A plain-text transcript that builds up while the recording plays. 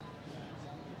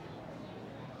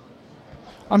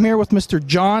I'm here with Mr.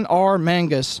 John R.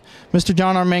 Mangus. Mr.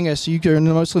 John R. Mangus, you are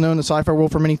mostly known in the sci-fi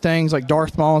world for many things like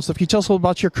Darth Maul and stuff. Can you tell us a little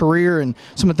about your career and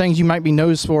some of the things you might be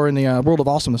noticed for in the world of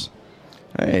awesomeness?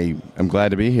 Hey, I'm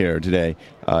glad to be here today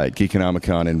at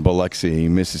Geekonomicon in Biloxi,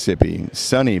 Mississippi.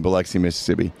 Sunny Biloxi,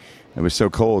 Mississippi. It was so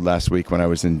cold last week when I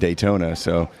was in Daytona,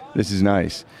 so this is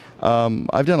nice.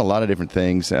 I've done a lot of different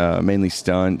things, mainly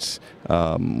stunts,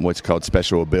 what's called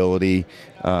special ability,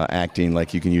 acting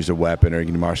like you can use a weapon or you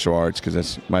can do martial arts because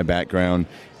that's my background.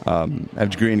 I have a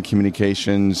degree in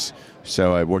communications,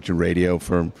 so I worked in radio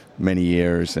for many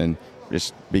years and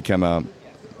just become a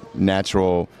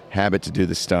natural habit to do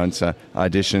the stunts.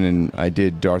 Audition and I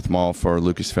did Darth Maul for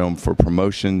Lucasfilm for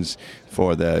promotions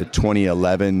for the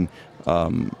 2011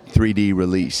 3D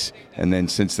release, and then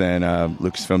since then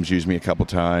Lucasfilm's used me a couple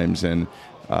times, and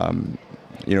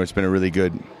it's been a really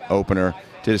good opener.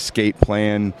 Did Escape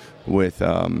Plan with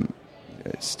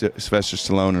Sylvester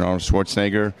Stallone and Arnold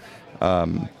Schwarzenegger.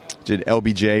 Did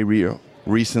LBJ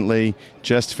recently.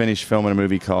 Just finished filming a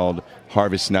movie called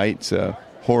Harvest Night. It's a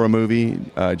horror movie.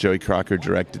 Joey Crocker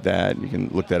directed that. You can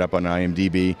look that up on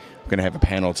IMDb. We're going to have a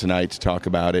panel tonight to talk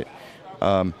about it.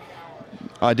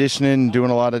 Auditioning,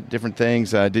 doing a lot of different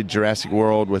things. I did Jurassic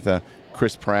World with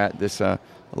Chris Pratt this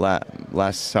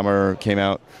last summer. Came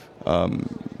out,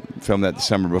 filmed that the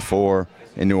summer before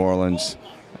in New Orleans.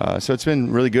 So it's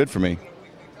been really good for me.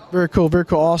 Very cool,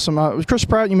 awesome. Chris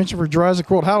Pratt, you mentioned for Jurassic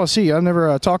World. How is he? I've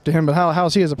never talked to him, but how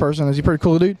is he as a person? Is he pretty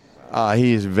cool dude?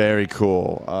 He is very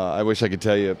cool. I wish I could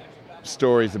tell you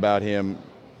stories about him.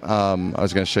 I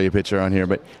was going to show you a picture on here,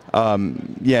 but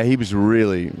yeah, he was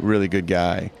really, really good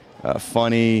guy.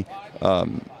 Funny,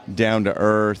 down to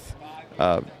earth.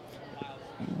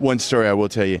 One story I will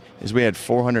tell you is we had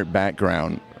 400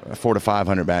 to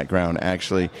 500 background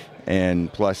actually,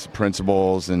 and plus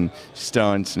principals and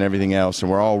stunts and everything else,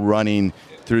 and we're all running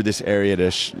through this area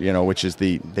to, which is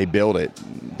they built it,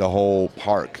 the whole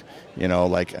park.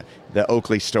 Like the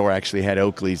Oakley store actually had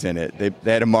Oakleys in it.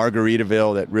 They had a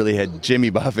Margaritaville that really had Jimmy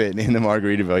Buffett in the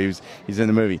Margaritaville. He's in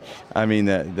the movie. I mean,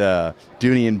 the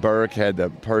Dooney and Burke had the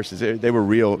purses. They were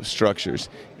real structures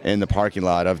in the parking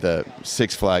lot of the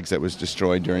Six Flags that was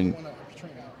destroyed during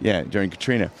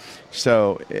Katrina.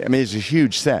 So, I mean, it's a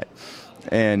huge set.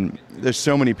 And there's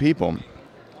so many people.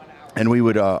 And we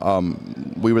were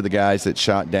the guys that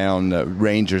shot down the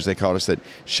Rangers, they called us, that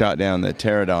shot down the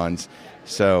pterodons.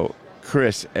 So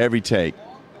Chris, every take,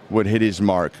 would hit his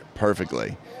mark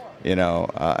perfectly,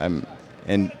 and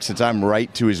since I'm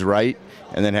right to his right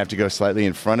and then have to go slightly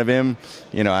in front of him,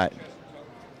 I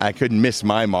couldn't miss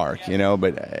my mark,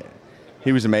 but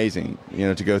he was amazing,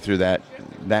 to go through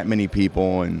that many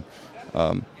people, and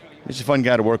he's a fun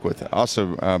guy to work with.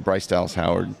 Also, Bryce Dallas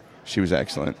Howard, she was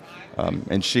excellent,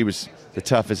 and she was the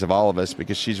toughest of all of us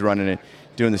because she's running it,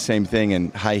 doing the same thing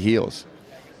in high heels,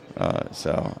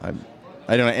 so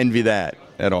I don't envy that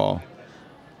at all.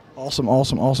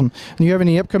 Awesome. Do you have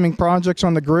any upcoming projects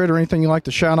on the grid or anything you'd like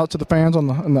to shout out to the fans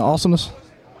on the awesomeness?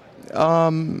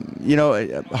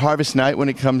 Harvest Night when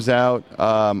it comes out.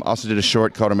 Also did a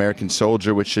short called American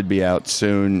Soldier, which should be out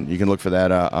soon. You can look for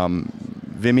that.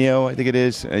 Vimeo, I think it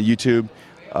is, YouTube.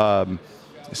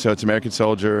 So it's American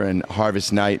Soldier and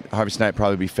Harvest Night. Harvest Night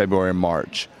probably be February or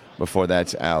March before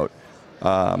that's out.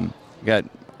 Got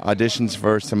auditions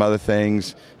for some other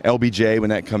things. LBJ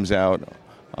when that comes out.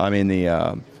 I'm in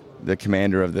the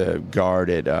commander of the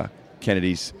guard at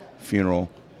Kennedy's funeral.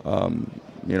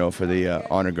 For the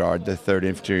honor guard, the 3rd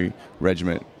Infantry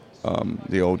Regiment,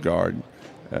 the old guard.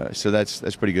 So that's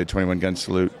pretty good. 21 gun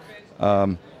salute.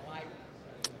 That's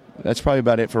probably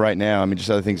about it for right now. I mean,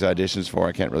 just other things I auditions for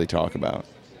I can't really talk about.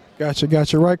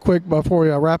 Gotcha. Right quick before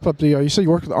we wrap up, you said you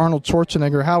worked with Arnold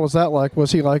Schwarzenegger. How was that like?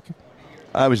 Was he like?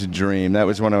 It was a dream. That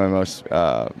was one of my most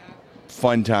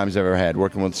fun times I've ever had,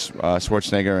 working with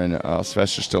Schwarzenegger and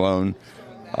Sylvester Stallone.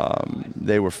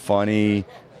 They were funny.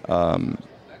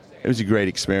 It was a great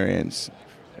experience.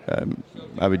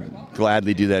 I would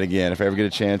gladly do that again. If I ever get a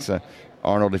chance,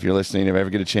 Arnold, if you're listening, if I ever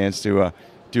get a chance to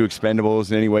do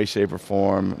Expendables in any way, shape, or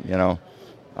form,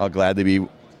 I'll gladly be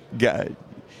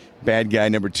bad guy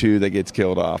number 2 that gets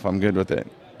killed off. I'm good with it.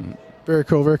 Very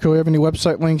cool. You have any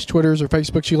website links, Twitters, or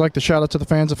Facebooks you'd like to shout out to the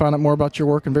fans to find out more about your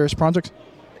work and various projects?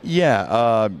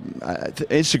 Yeah.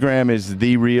 Instagram is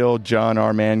The Real John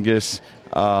R. Mangus.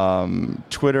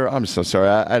 Twitter, I'm so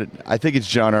sorry. I think it's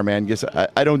John R. Mangus.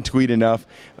 I don't tweet enough.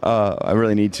 I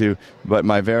really need to. But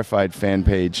my verified fan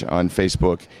page on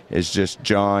Facebook is just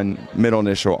John, middle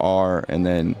initial R, and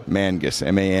then Mangus,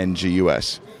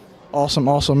 Mangus. Awesome.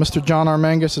 Mr. John R.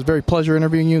 Mangus, it's a very pleasure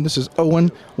interviewing you. This is Owen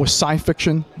with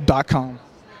SciFiction.com.